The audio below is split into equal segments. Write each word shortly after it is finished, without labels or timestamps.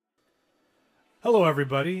Hello,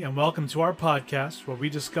 everybody, and welcome to our podcast where we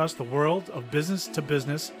discuss the world of business to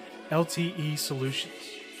business LTE solutions.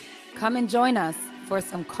 Come and join us for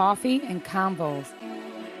some coffee and convos,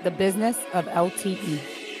 the business of LTE.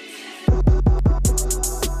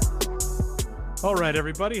 All right,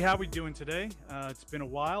 everybody, how we doing today? It's been a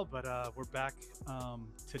while, but we're back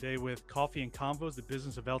today with Coffee and Convos, the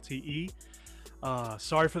business of LTE.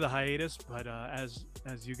 Sorry for the hiatus, but as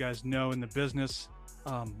you guys know in the business,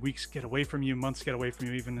 weeks get away from you, months get away from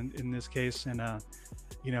you, even in this case, and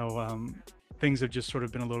things have just sort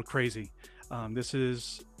of been a little crazy. This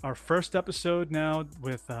is our first episode now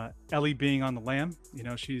with Ellie being on the lam. You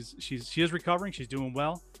know, she is recovering, she's doing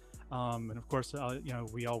well, and of course,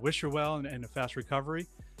 we all wish her well and a fast recovery.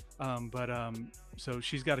 So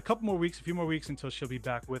she's got a few more weeks until she'll be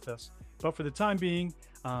back with us. But for the time being,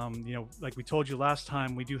 like we told you last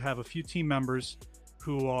time, we do have a few team members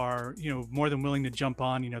who are, more than willing to jump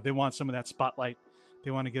on. They want some of that spotlight. They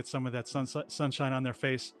want to get some of that sunshine on their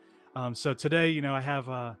face. So today, I have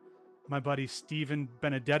my buddy Steven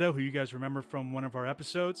Benedetto, who you guys remember from one of our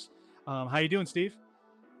episodes. How you doing, Steve?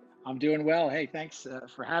 I'm doing well. Hey, thanks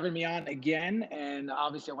for having me on again. And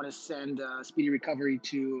obviously, I want to send speedy recovery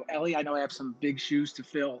to Ellie. I know I have some big shoes to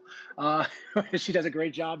fill. She does a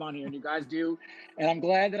great job on here, and you guys do. And I'm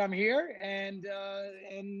glad that I'm here. And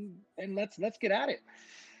let's get at it.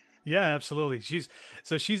 Yeah, absolutely. She's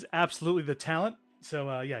absolutely the talent.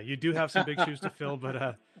 So you do have some big shoes to fill,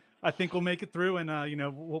 but I think we'll make it through, and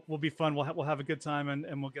we'll be fun. We'll have a good time,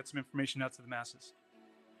 and we'll get some information out to the masses.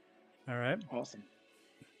 All right. Awesome.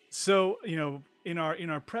 So, in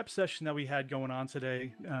our prep session that we had going on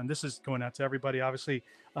today, this is going out to everybody, obviously,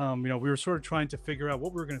 we were sort of trying to figure out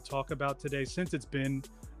what we were going to talk about today, since it's been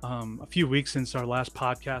a few weeks since our last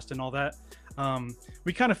podcast and all that.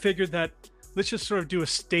 We kind of figured that let's just sort of do a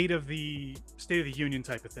state of the union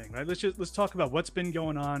type of thing, right? Let's talk about what's been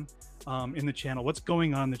going on in the channel, what's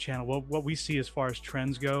going on in the channel, what we see as far as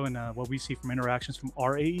trends go, and what we see from interactions from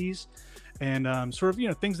our AEs, and sort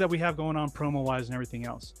of things that we have going on promo wise and everything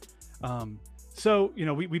else. So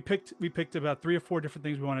we picked about 3 or 4 different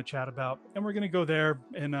things we want to chat about, and we're going to go there,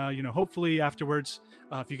 and hopefully afterwards,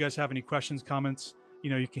 if you guys have any questions, comments,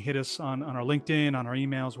 you can hit us on our LinkedIn, on our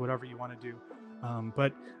emails, whatever you want to do.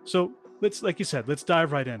 But so let's, like you said, let's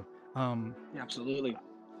dive right in. Absolutely.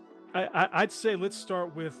 I'd say let's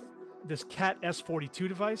start with this Cat S42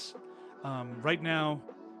 device. Right now,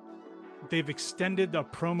 they've extended the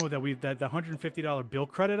promo that the $150 bill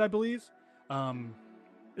credit, I believe.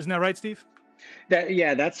 Isn't that right, Steve?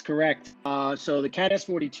 That's correct. So the Cat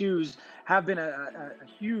S42s have been a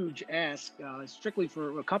huge ask, strictly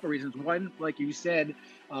for a couple of reasons. One, like you said,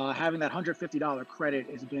 having that $150 credit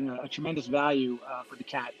has been a tremendous value for the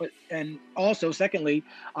Cat. And also, secondly,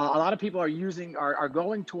 a lot of people are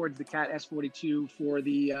going towards the Cat S42 for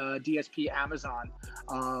the DSP Amazon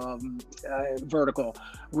vertical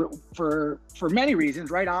for many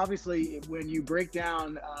reasons, right? Obviously, when you break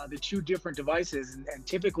down the two different devices, and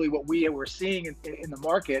typically what we were seeing in the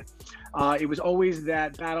market, it was always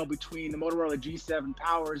that battle between the Motorola G7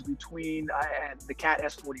 powers between and the Cat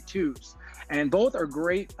S42s, and both are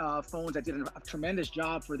great phones that did a tremendous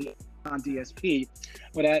job for the on DSP.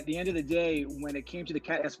 But at the end of the day, when it came to the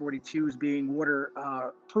Cat S42s being water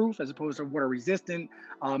proof as opposed to water resistant,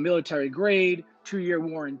 military grade, 2-year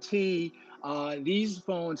warranty, these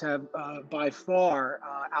phones have by far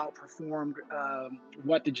outperformed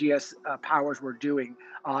what the GS powers were doing,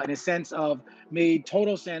 in a sense of made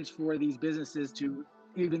total sense for these businesses to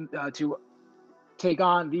even to take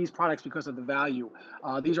on these products because of the value.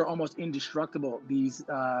 These are almost indestructible, these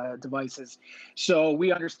devices. So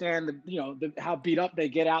we understand how beat up they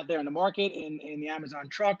get out there in the market in the Amazon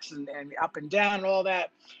trucks and up and down and all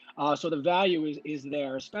that. So the value is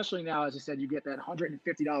there, especially now, as I said, you get that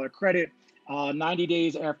 $150 credit 90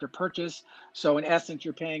 days after purchase. So in essence,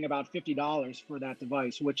 you're paying about $50 for that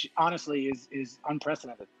device, which honestly is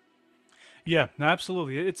unprecedented. Yeah, no,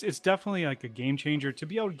 absolutely. It's definitely like a game changer to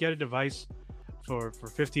be able to get a device for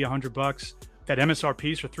 $50, $100. That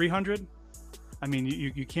MSRP is for $300. I mean,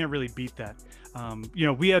 you can't really beat that.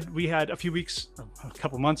 We had a few weeks, a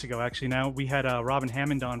couple months ago, actually. Now we had Robin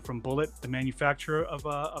Hammond on from Bullet, the manufacturer of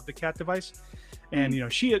the Cat device,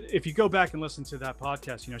 and she, if you go back and listen to that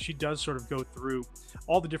podcast, she does sort of go through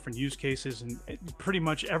all the different use cases and pretty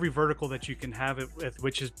much every vertical that you can have it with,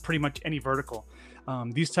 which is pretty much any vertical.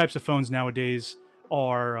 These types of phones nowadays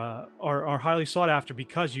are highly sought after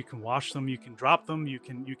because you can wash them, you can drop them, you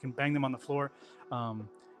can bang them on the floor.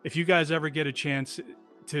 If you guys ever get a chance,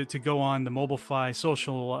 to go on the MobileFi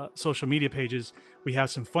social media pages, we have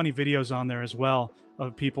some funny videos on there as well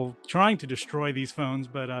of people trying to destroy these phones,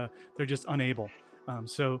 but they're just unable.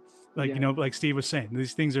 So, like Yeah. like Steve was saying,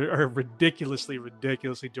 these things are ridiculously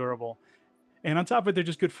durable. And on top of it, they're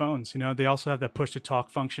just good phones. They also have that push to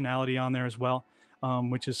talk functionality on there as well,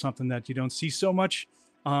 which is something that you don't see so much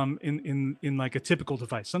in like a typical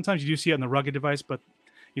device. Sometimes you do see it in the rugged device, but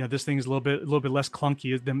this thing is a little bit less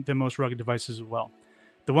clunky than most rugged devices as well.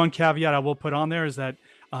 The one caveat I will put on there is that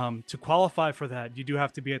to qualify for that, you do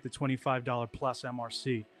have to be at the $25 plus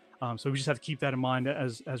MRC. So we just have to keep that in mind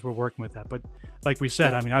as we're working with that. But like we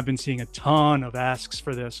said, I mean, I've been seeing a ton of asks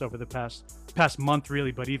for this over the past month,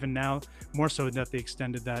 really. But even now, more so that they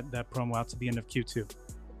extended that promo out to the end of Q2.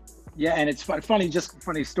 Yeah, and it's funny, just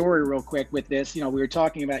funny story real quick with this. We were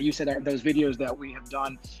talking about, you said those videos that we have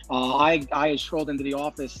done. I strolled into the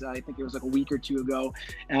office, I think it was like a week or two ago,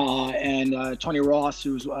 and Tony Ross,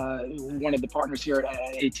 who's one of the partners here at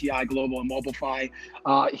ATI Global and MobileFi,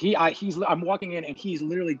 I'm walking in and he's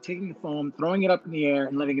literally taking the phone, throwing it up in the air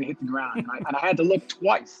and letting it hit the ground. And I had to look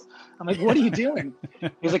twice. I'm like, what are you doing?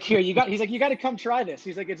 He's like, you got to come try this.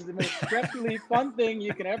 He's like, it's the most stress relief fun thing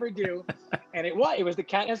you can ever do. And it was the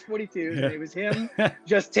Cat S42. Yeah. And it was him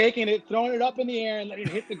just taking it, throwing it up in the air and letting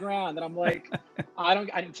it hit the ground. And I'm like,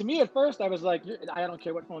 to me at first, I was like, I don't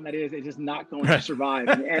care what phone that is. It's just not going to survive.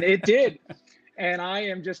 And it did. And I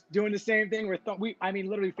am just doing the same thing.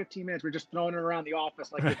 Literally 15 minutes. We're just throwing it around the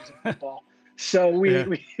office like it was a football. So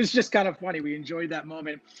it's just kind of funny. We enjoyed that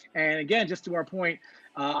moment. And again, just to our point,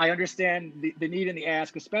 I understand the need and the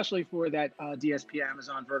ask, especially for that DSP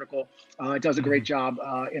Amazon vertical. It does a great job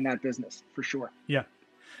in that business for sure. Yeah,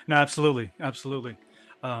 no, absolutely.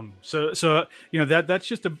 So that's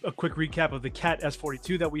just a quick recap of the Cat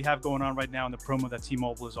S42 that we have going on right now and the promo that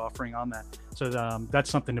T-Mobile is offering on that. So that's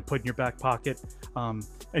something to put in your back pocket.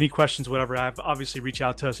 Any questions, whatever, obviously reach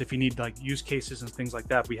out to us if you need like use cases and things like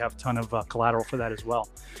that. We have a ton of collateral for that as well.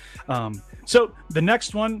 So the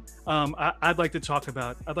next one I'd like to talk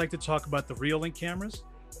about the Reolink cameras.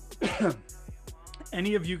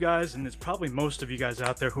 Any of you guys, and it's probably most of you guys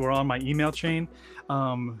out there who are on my email chain,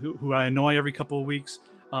 who I annoy every couple of weeks,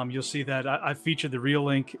 you'll see that I featured the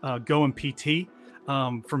Reolink Go and PT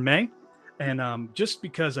for May. And just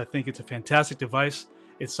because I think it's a fantastic device,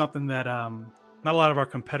 it's something that not a lot of our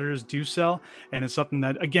competitors do sell. And it's something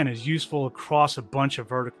that, again, is useful across a bunch of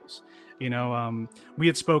verticals. We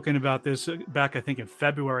had spoken about this back, I think, in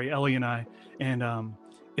February, Ellie and I, and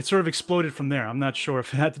it sort of exploded from there. I'm not sure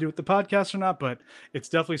if it had to do with the podcast or not, but it's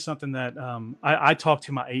definitely something that I talk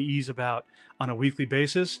to my AEs about on a weekly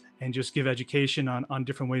basis and just give education on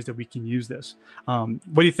different ways that we can use this. What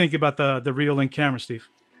do you think about the Reolink camera, Steve?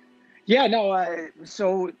 Yeah, no.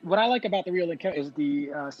 So what I like about the Reolink is the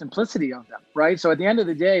simplicity of them, right? So at the end of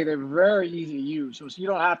the day, they're very easy to use. So you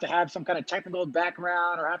don't have to have some kind of technical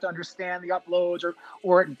background or have to understand the uploads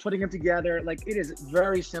or putting them together. Like, it is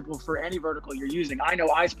very simple for any vertical you're using. I know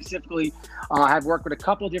I specifically have worked with a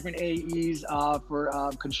couple of different AEs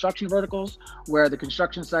for construction verticals, where the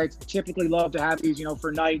construction sites typically love to have these,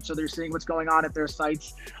 for night, so they're seeing what's going on at their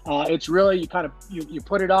sites. It's really, you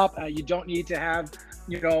put it up. You don't need to have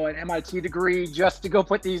an MIT degree just to go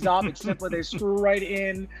put these up. It's simple. They screw right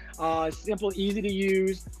in, simple, easy to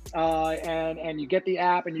use, and you get the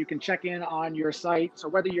app and you can check in on your site. So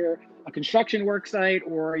whether you're a construction work site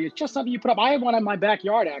or it's just something you put up, I have one in my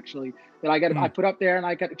backyard actually that I put up there and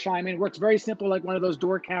I got to chime in. It works very simple, like one of those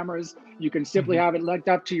door cameras. You can simply have it linked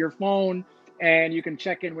up to your phone and you can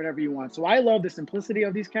check in whenever you want. So I love the simplicity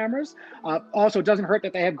of these cameras. Also, it doesn't hurt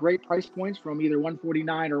that they have great price points, from either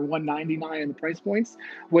 $149 or $199 in the price points,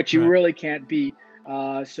 which you really can't beat.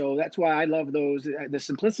 So that's why I love those, the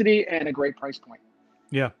simplicity and a great price point.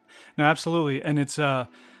 Yeah, no, absolutely. And it's, I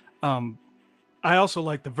also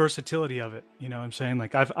like the versatility of it. You know what I'm saying?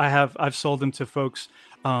 Like I've sold them to folks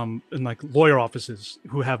in like lawyer offices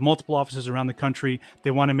who have multiple offices around the country.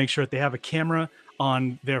 They want to make sure that they have a camera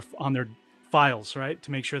on their files, right?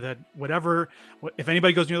 To make sure that if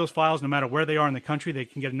anybody goes near those files, no matter where they are in the country, they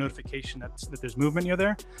can get a notification that there's movement near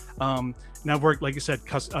there. And I've worked, like you said,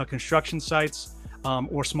 construction sites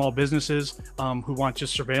or small businesses who want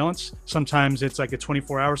just surveillance. Sometimes it's like a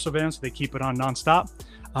 24-hour surveillance. They keep it on nonstop.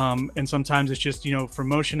 And sometimes it's just, for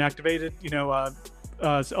motion activated,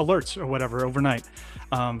 alerts or whatever overnight.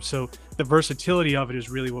 So the versatility of it is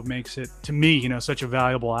really what makes it, to me, such a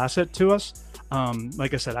valuable asset to us.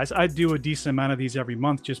 Like I said, I do a decent amount of these every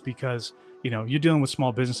month just because, you're dealing with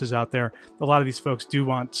small businesses out there. A lot of these folks do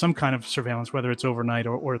want some kind of surveillance, whether it's overnight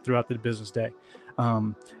or throughout the business day.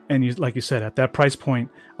 And like you said, at that price point,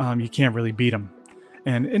 you can't really beat them.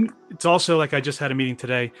 And it's also, like, I just had a meeting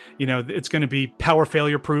today, it's going to be power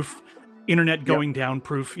failure proof, internet Yep. going down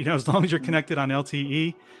proof. As long as you're connected on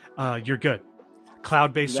LTE, you're good.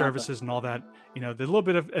 Cloud-based Exactly. services and all that. There's a little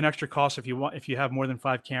bit of an extra cost if you have more than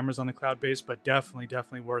 5 cameras on the cloud base, but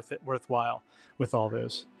definitely worthwhile with all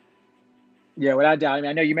those. Yeah, without doubt. I mean,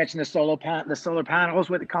 I know you mentioned the solar panels,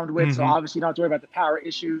 what it comes with. So Hmm. obviously, you don't have to worry about the power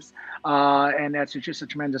issues, and that's just a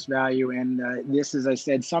tremendous value. And this, as I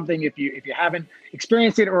said, something if you haven't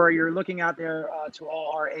experienced it or you're looking out there to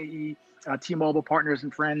all our AE T-Mobile partners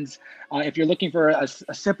and friends, if you're looking for a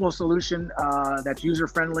simple solution that's user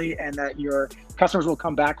friendly and that your customers will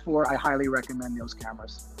come back for, I highly recommend those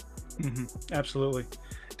cameras. Hmm. Absolutely,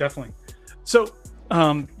 definitely. So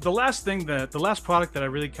the last product that I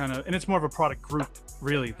really kind of, and it's more of a product group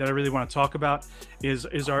really that I really want to talk about is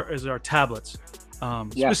our tablets.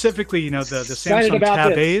 Yes. Specifically, the Excited Samsung about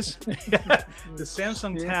Tab this. A's, the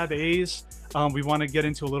Samsung Yeah. Tab A's. We want to get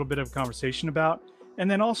into a little bit of conversation about, and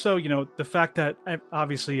then also, the fact that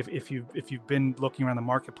obviously, if you've been looking around the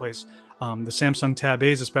marketplace, the Samsung Tab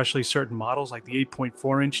A's, especially certain models like the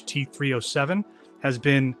 8.4-inch T307, has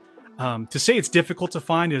been, to say it's difficult to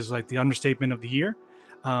find is like the understatement of the year.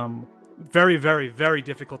 Very, very, very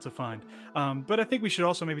difficult to find. But I think we should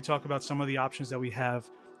also maybe talk about some of the options that we have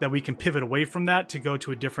that we can pivot away from that to go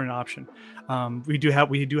to a different option. We do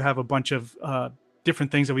have a bunch of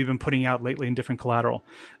different things that we've been putting out lately in different collateral.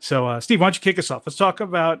 So, Steve, why don't you kick us off? Let's talk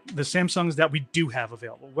about the Samsungs that we do have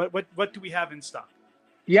available. What do we have in stock?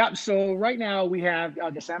 Yeah, so right now we have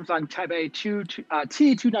the Samsung Tab A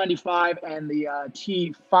T295 and the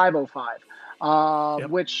T505,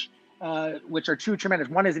 Yep. which are two tremendous.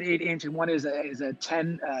 One is an 8-inch and one is a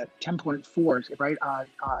 10.4, right?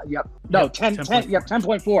 Yep. No, Yep. 10, yep,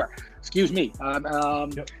 10.4. 10.4. Excuse me.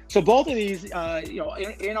 Yep. So both of these,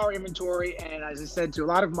 in our inventory, and as I said to a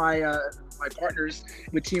lot of my partners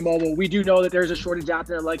with T-Mobile, we do know that there's a shortage out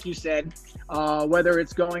there, like you said, whether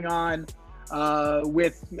it's going on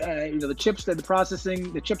with the chips, the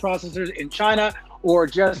chip processors in China, or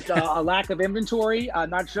just a lack of inventory.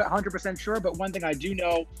 Not sure, 100% sure, but one thing I do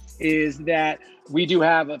know is that we do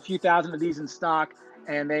have a few thousand of these in stock,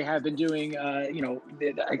 and they have been doing.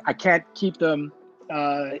 I can't keep them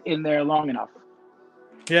in there long enough.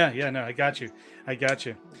 Yeah, no, I got you.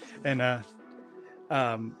 And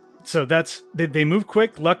so they move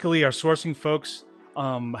quick. Luckily, our sourcing folks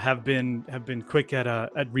have been quick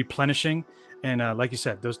at replenishing. And like you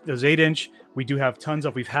said, those 8-inch, we do have tons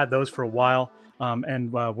of. We've had those for a while,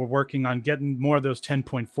 and we're working on getting more of those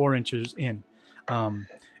 10.4 inches in.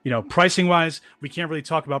 Pricing wise, we can't really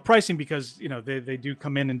talk about pricing because they do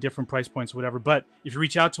come in different price points or whatever. But if you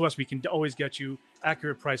reach out to us, we can always get you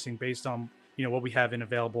accurate pricing based on what we have in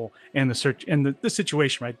available and the search and the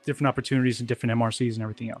situation, right? Different opportunities and different MRCs and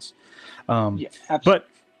everything else. Yeah, absolutely.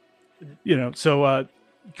 But so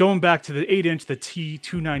going back to the 8-inch, the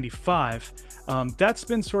T295, that's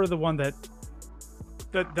been sort of the one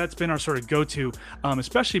that's been our sort of go-to,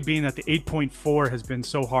 especially being that the 8.4 has been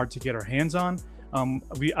so hard to get our hands on.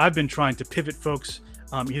 I've been trying to pivot folks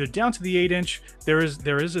either down to the 8-inch. There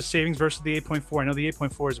is a savings versus the 8.4. I know the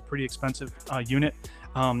 8.4 is a pretty expensive unit,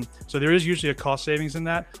 so there is usually a cost savings in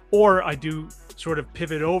that. Or I do sort of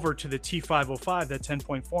pivot over to the T505, that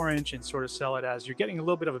 10.4-inch, and sort of sell it as you're getting a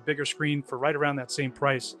little bit of a bigger screen for right around that same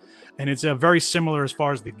price. And it's very similar as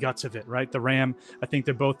far as the guts of it, right? The RAM, I think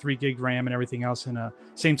they're both 3 gig RAM and everything else, and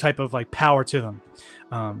same type of like power to them.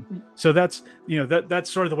 So that's that's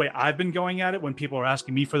sort of the way I've been going at it. When people are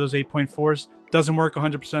asking me for those 8.4s, doesn't work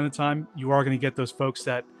 100% of the time. You are going to get those folks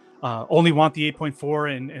that only want the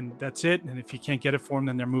 8.4 and that's it. And if you can't get it for them,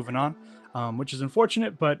 then they're moving on, which is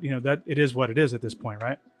unfortunate. But that it is what it is at this point,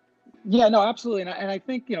 right? Yeah, no, absolutely. And I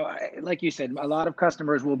think, like you said, a lot of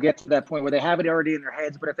customers will get to that point where they have it already in their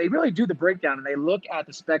heads. But if they really do the breakdown and they look at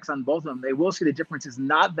the specs on both of them, they will see the difference is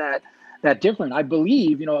not that different. I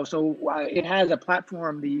believe, so it has a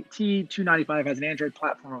platform. The T295 has an Android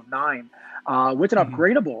platform of 9 with an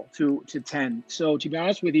upgradable to 10. So to be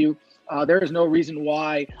honest with you, there is no reason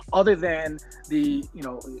why, other than the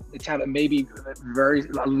tablet may be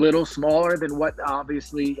a little smaller than what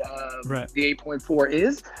obviously Right. the 8.4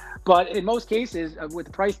 is. But in most cases, with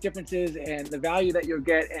the price differences and the value that you'll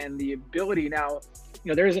get and the ability now,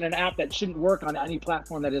 there isn't an app that shouldn't work on any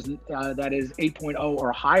platform that is 8.0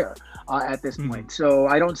 or higher at this point. So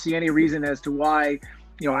I don't see any reason as to why.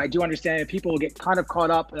 I do understand that people get kind of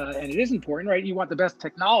caught up, and it is important, right? You want the best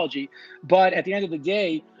technology, but at the end of the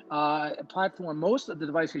day, platform, most of the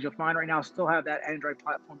devices you'll find right now still have that Android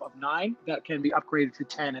platform of 9 that can be upgraded to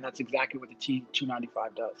 10, and that's exactly what the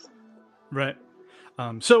T295 does. Right.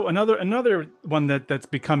 So another one that's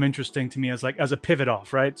become interesting to me as a pivot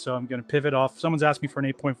off, right? So I'm going to pivot off. Someone's asked me for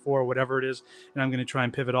an 8.4 or whatever it is, and I'm going to try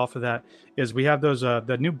and pivot off of that. Is we have those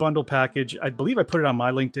the new bundle package. I believe I put it on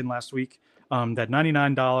my LinkedIn last week. That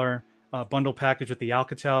 $99 bundle package with the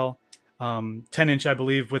Alcatel 10-inch, I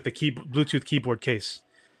believe, with the Bluetooth keyboard case.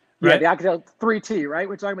 Right? Yeah, the Alcatel 3T, right?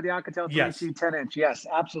 We're talking about the Alcatel 3T Yes. 10-inch. Yes,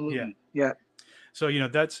 absolutely. Yeah. So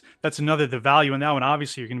that's another the value in that one.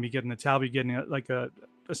 Obviously, you're going to be getting the tablet, you're getting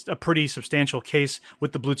a pretty substantial case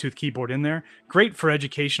with the Bluetooth keyboard in there. Great for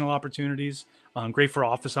educational opportunities. Great for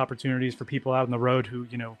office opportunities for people out on the road who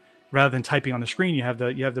rather than typing on the screen, you have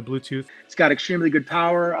the Bluetooth. It's got extremely good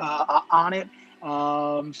power on it.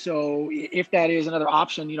 So if that is another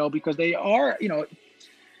option, because they are,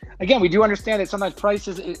 again, we do understand that sometimes price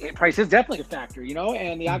is definitely a factor,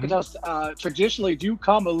 and the Alcatels traditionally do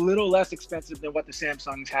come a little less expensive than what the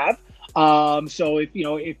Samsungs have. So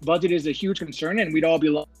if budget is a huge concern, and we'd all be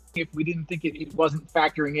lying if we didn't think it wasn't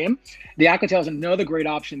factoring in, the Alcatel is another great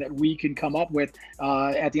option that we can come up with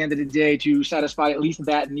at the end of the day to satisfy at least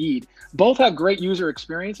that need. Both have great user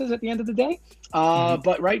experiences at the end of the day.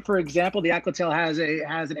 But right, for example, the Alcatel has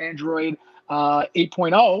an Android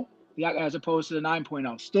 8.0. As opposed to the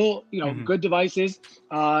 9.0, still, good devices.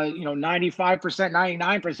 95%,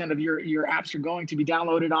 99% of your apps are going to be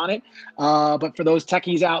downloaded on it. But for those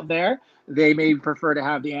techies out there, they may prefer to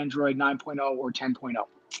have the Android 9.0 or 10.0.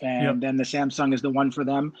 And then the Samsung is the one for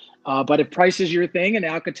them. But if price is your thing and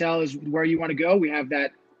Alcatel is where you want to go, we have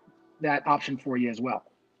that option for you as well.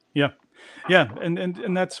 Yeah.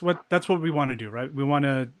 And that's what we want to do, right? We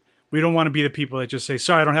don't want to be the people that just say,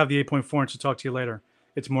 sorry, I don't have the 8.4 inch to talk to you later.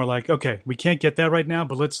 It's more like, okay, we can't get that right now,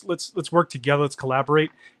 but let's work together. Let's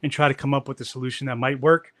collaborate and try to come up with a solution that might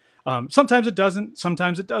work. Sometimes it doesn't.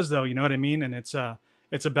 Sometimes it does, though. You know what I mean? And it's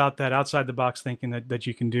about that outside the box thinking that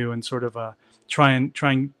you can do and sort of try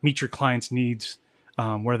and meet your clients' needs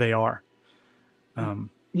where they are.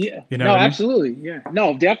 Absolutely. Yeah,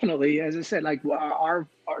 no, definitely. As I said, like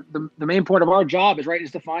the main point of our job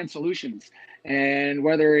is to find solutions. And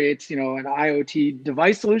whether it's, an IoT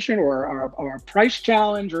device solution or a price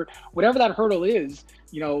challenge or whatever that hurdle is,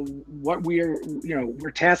 what we're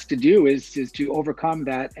tasked to do is to overcome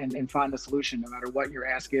that and find the solution no matter what your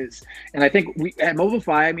ask is. And I think we at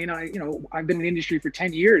Mobilify, I've been in the industry for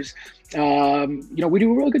 10 years. We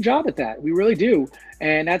do a really good job at that. We really do.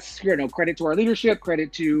 And that's, credit to our leadership,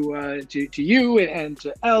 credit to you and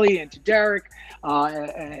to Ellie and to Derek.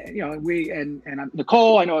 And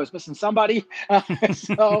Nicole, I know I was missing somebody.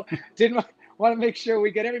 So didn't want to make sure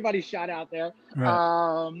we get everybody's shot out there.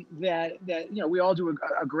 Right. That we all do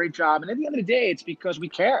a great job. And at the end of the day, it's because we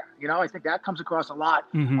care. I think that comes across a lot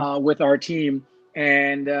with our team.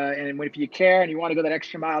 And if you care and you want to go that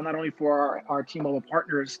extra mile, not only for our T-Mobile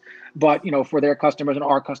partners, but for their customers and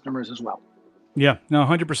our customers as well. Yeah, no,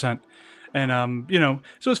 100%. And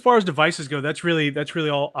so as far as devices go, that's really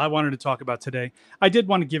all I wanted to talk about today. I did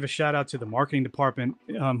want to give a shout out to the marketing department,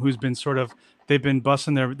 who's been they've been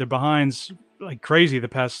busting their behinds like crazy the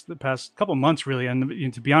past couple of months, really.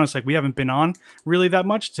 And to be honest, like we haven't been on really that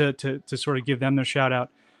much to sort of give them their shout out.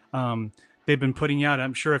 They've been putting out,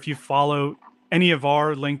 I'm sure if you follow any of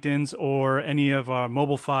our LinkedIn's or any of our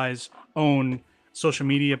Mobilify's own social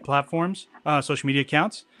media platforms, social media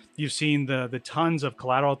accounts, you've seen the tons of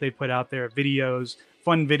collateral they put out there, videos,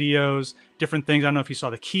 fun videos, different things. I don't know if you saw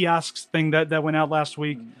the kiosks thing that went out last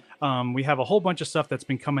week. We have a whole bunch of stuff that's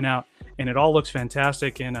been coming out, and it all looks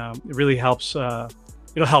fantastic, and it really helps.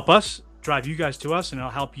 It'll help us drive you guys to us, and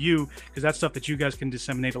it'll help you because that's stuff that you guys can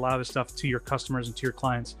disseminate a lot of the stuff to your customers and to your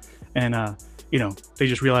clients. And they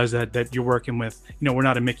just realize that you're working with, we're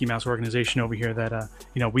not a Mickey Mouse organization over here. That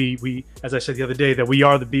we as I said the other day, that we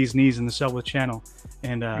are the bee's knees in the Sell With channel,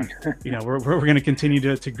 and we're going to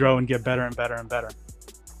continue to grow and get better and better and better.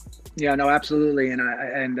 Yeah, no, absolutely, and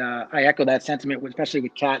I echo that sentiment, especially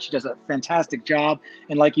with Kat. She does a fantastic job,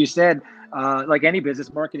 and like you said, like any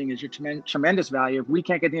business, marketing is your tremendous value. If we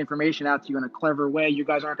can't get the information out to you in a clever way, you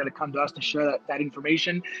guys aren't going to come to us to share that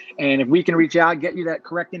information. And if we can reach out, get you that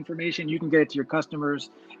correct information, you can get it to your customers,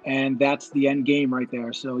 and that's the end game right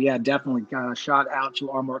there. So yeah, definitely shout out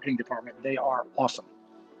to our marketing department. They are awesome.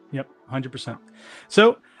 Yep, 100%.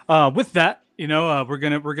 So with that, we're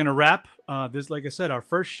gonna wrap this. Like I said, our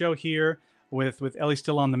first show here with Ellie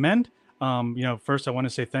still on the mend. First I want to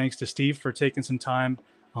say thanks to Steve for taking some time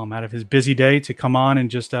out of his busy day to come on and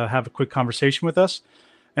just have a quick conversation with us.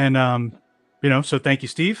 And so thank you,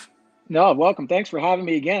 Steve. No, welcome. Thanks for having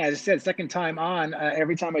me again. As I said, second time on.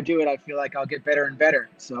 Every time I do it, I feel like I'll get better and better.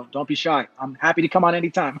 So don't be shy. I'm happy to come on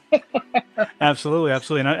anytime. Absolutely.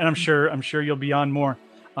 And I'm sure you'll be on more.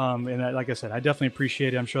 Like I said, I definitely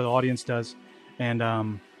appreciate it. I'm sure the audience does.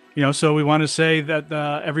 And, so we want to say that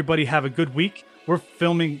everybody have a good week. We're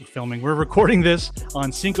we're recording this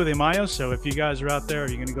on Cinco de Mayo. So if you guys are out there,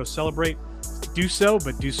 you're going to go celebrate, do so,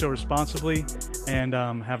 but do so responsibly. And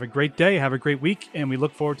have a great day. Have a great week. And we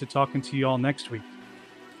look forward to talking to you all next week.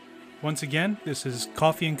 Once again, this is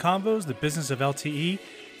Coffee and Convos, the business of LTE.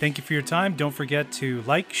 Thank you for your time. Don't forget to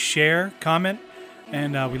like, share, comment,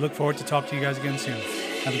 and we look forward to talking to you guys again soon.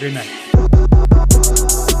 Have a great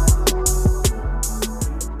night.